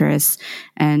 actress,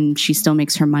 and she still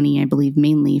makes her money, I believe,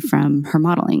 mainly from her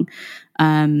modeling.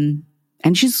 And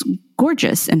she's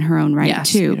gorgeous in her own right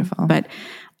too. Beautiful. But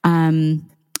I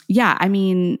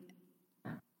mean,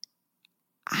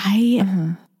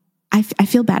 I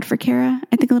feel bad for Cara,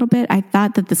 I think a little bit. I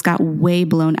thought that this got way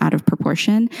blown out of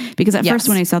proportion because at first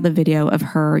when I saw the video of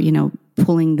her,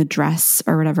 pulling the dress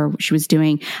or whatever she was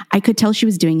doing, I could tell she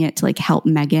was doing it to like help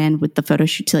Megan with the photo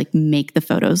shoot to like make the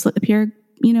photos appear,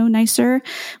 nicer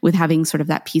with having sort of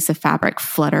that piece of fabric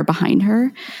flutter behind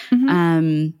her.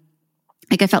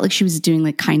 Like I felt like she was doing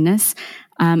like kindness.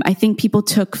 I think people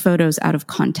took photos out of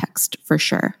context for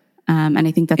sure. And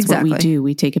I think that's what we do.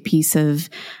 We take a piece of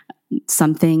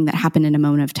something that happened in a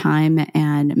moment of time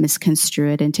and misconstrue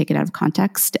it and take it out of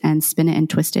context and spin it and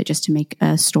twist it just to make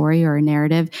a story or a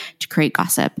narrative to create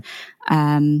gossip.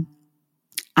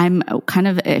 I'm kind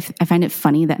of, I find it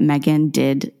funny that Megan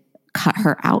did cut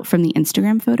her out from the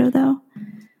Instagram photo though.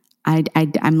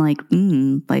 I'm like,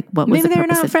 what was maybe the they're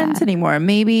purpose not of friends that? anymore.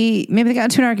 Maybe they got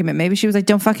into an argument. Maybe she was like,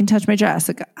 "Don't fucking touch my dress."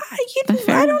 Like,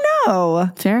 I don't know.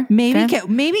 Fair.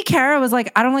 Maybe Kara was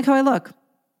like, "I don't like how I look."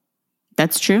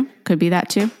 That's true. Could be that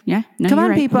too. Yeah. No, Come on,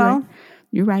 right, people.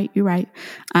 You're right.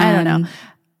 I don't know.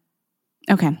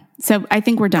 Okay. So I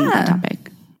think we're done with that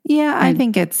topic. Yeah, I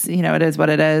think it's, it is what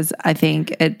it is. I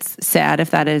think it's sad if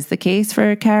that is the case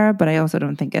for Kara, but I also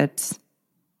don't think the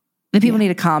people need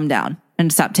to calm down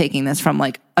and stop taking this from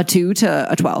like a 2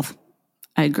 to a 12.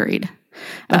 Agreed.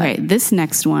 Okay. This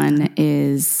next one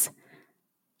is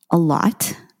a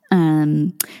lot.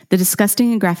 The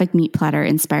disgusting and graphic meat platter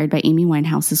inspired by Amy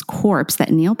Winehouse's corpse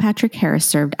that Neil Patrick Harris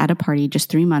served at a party just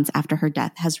 3 months after her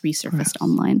death has resurfaced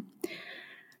online.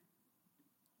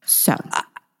 So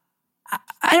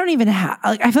I don't even have,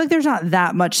 I feel like there's not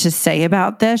that much to say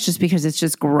about this just because it's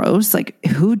just gross. Like,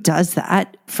 who does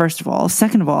that? First of all.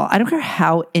 Second of all, I don't care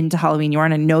how into Halloween you are.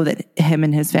 And I know that him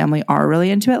and his family are really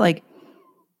into it. Like,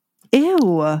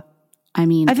 ew. I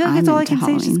mean, I feel like that's all I can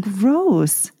say. It's just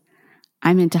gross.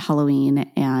 I'm into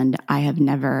Halloween and I have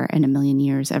never in a million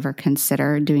years ever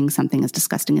considered doing something as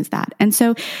disgusting as that. And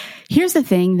so here's the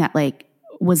thing that like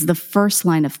was the first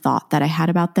line of thought that I had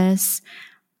about this.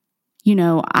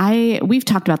 We've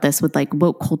talked about this with like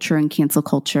woke culture and cancel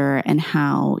culture and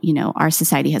how, our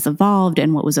society has evolved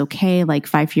and what was okay like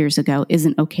 5 years ago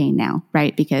isn't okay now,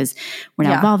 right? Because we're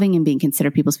now evolving and being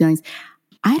considered people's feelings.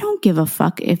 I don't give a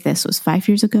fuck if this was 5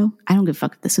 years ago. I don't give a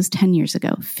fuck if this was 10 years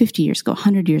ago, 50 years ago,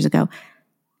 100 years ago.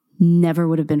 Never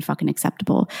would have been fucking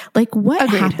acceptable. Like what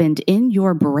happened in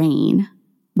your brain?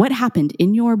 What happened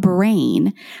in your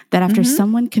brain that after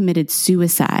someone committed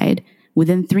suicide,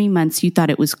 within 3 months, you thought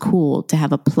it was cool to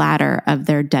have a platter of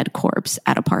their dead corpse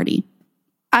at a party?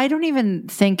 I don't even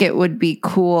think it would be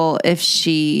cool if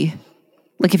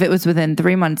if it was within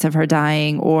 3 months of her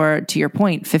dying or, to your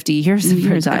point, 50 years of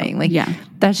her dying.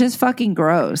 That's just fucking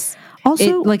gross.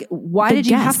 Also, why did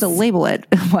you have to label it?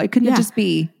 Why couldn't it just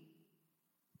be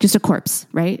just a corpse,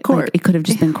 right? Like, it could have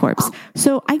just been corpse.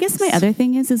 So I guess my other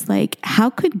thing is like,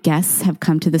 how could guests have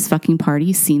come to this fucking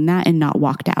party, seen that and not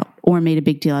walked out or made a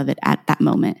big deal of it at that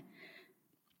moment?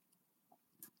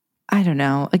 I don't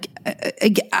know. Like,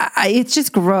 it's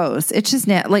just gross. It's just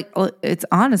it's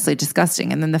honestly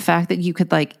disgusting. And then the fact that you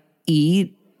could like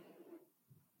eat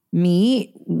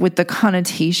meat with the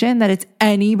connotation that it's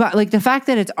anybody, like the fact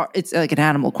that it's like an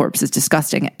animal corpse is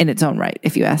disgusting in its own right,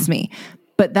 if you ask me.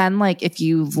 But then like if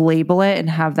you label it and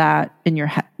have that in your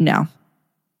head, no.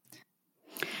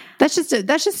 It's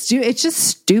just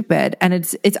stupid. And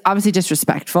it's obviously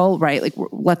disrespectful, right? Like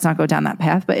let's not go down that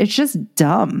path, but it's just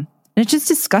dumb. And it's just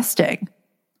disgusting.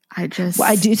 So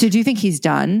do you think he's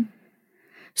done?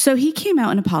 So he came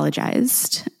out and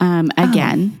apologized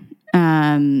again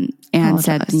and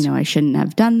said, I shouldn't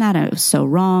have done that. I was so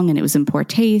wrong and it was in poor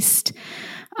taste.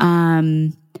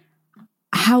 However,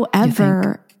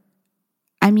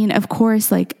 I mean, of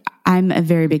course, like I'm a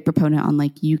very big proponent on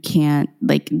like, you can't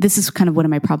like, this is kind of one of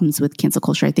my problems with cancel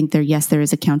culture. I think there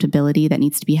is accountability that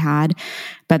needs to be had,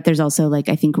 but there's also like,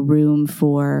 I think room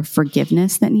for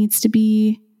forgiveness that needs to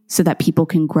be so that people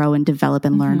can grow and develop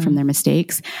and learn from their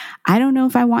mistakes. I don't know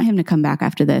if I want him to come back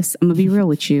after this. I'm gonna be real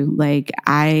with you. Like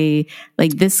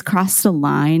this crossed a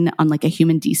line on like a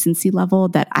human decency level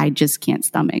that I just can't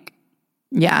stomach.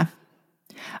 Yeah.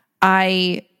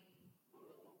 I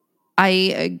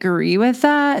agree with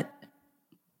that.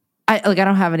 I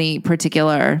don't have any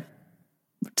particular,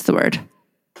 what's the word?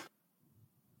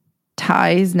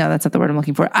 Ties? No, that's not the word I'm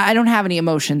looking for. I don't have any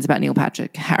emotions about Neil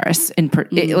Patrick Harris in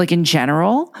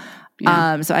general.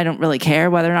 Yeah. So I don't really care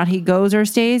whether or not he goes or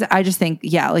stays. I just think,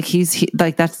 he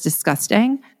that's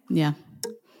disgusting. Yeah.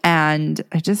 And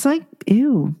I just like,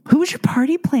 ew. Who was your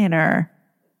party planner?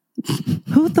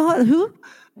 Who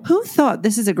thought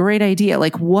this is a great idea?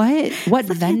 Like what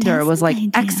vendor was like,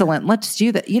 idea. Excellent, let's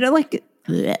do that.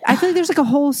 I feel like there's like a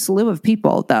whole slew of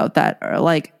people though that are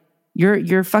like,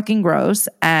 you're fucking gross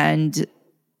and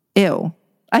ew.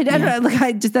 I don't know.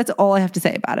 Like that's all I have to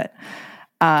say about it.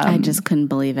 I just couldn't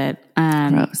believe it.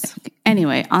 Gross.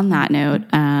 Anyway, on that note,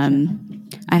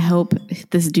 I hope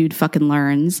this dude fucking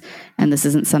learns, and this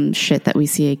isn't some shit that we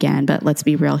see again, but let's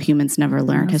be real, humans never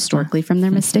learn historically from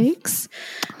their mistakes.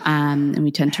 And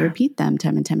we tend to repeat them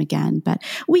time and time again, but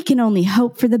we can only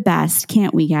hope for the best,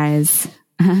 can't we, guys?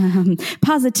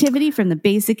 Positivity from the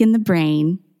basic in the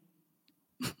brain.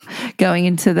 Going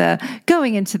into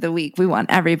the week, we want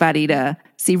everybody to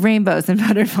see rainbows and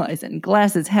butterflies and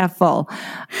glasses half full.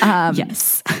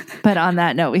 Yes. But on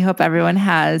that note, we hope everyone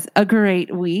has a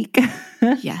great week.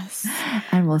 Yes.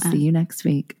 And we'll see you next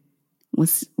week. We'll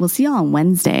see you all on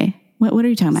Wednesday. What are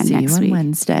you talking about next week?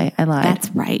 Wednesday. I lied. That's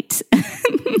right.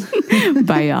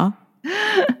 Bye, y'all.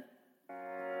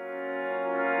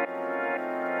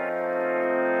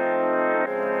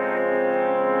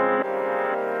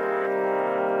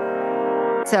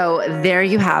 So there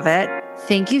you have it.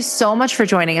 Thank you so much for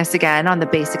joining us again on The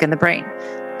Basic and the Brain.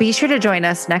 Be sure to join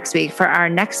us next week for our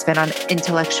next spin on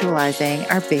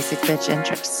intellectualizing our basic bitch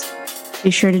interests. Be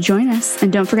sure to join us,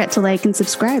 and don't forget to like and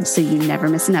subscribe so you never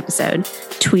miss an episode.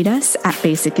 Tweet us at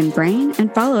Basic and Brain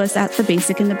and follow us at The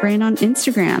Basic and the Brain on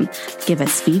Instagram. Give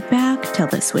us feedback.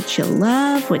 Tell us what you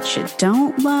love, what you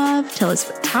don't love. Tell us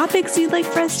what topics you'd like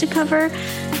for us to cover,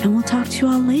 and we'll talk to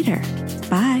you all later.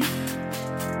 Bye.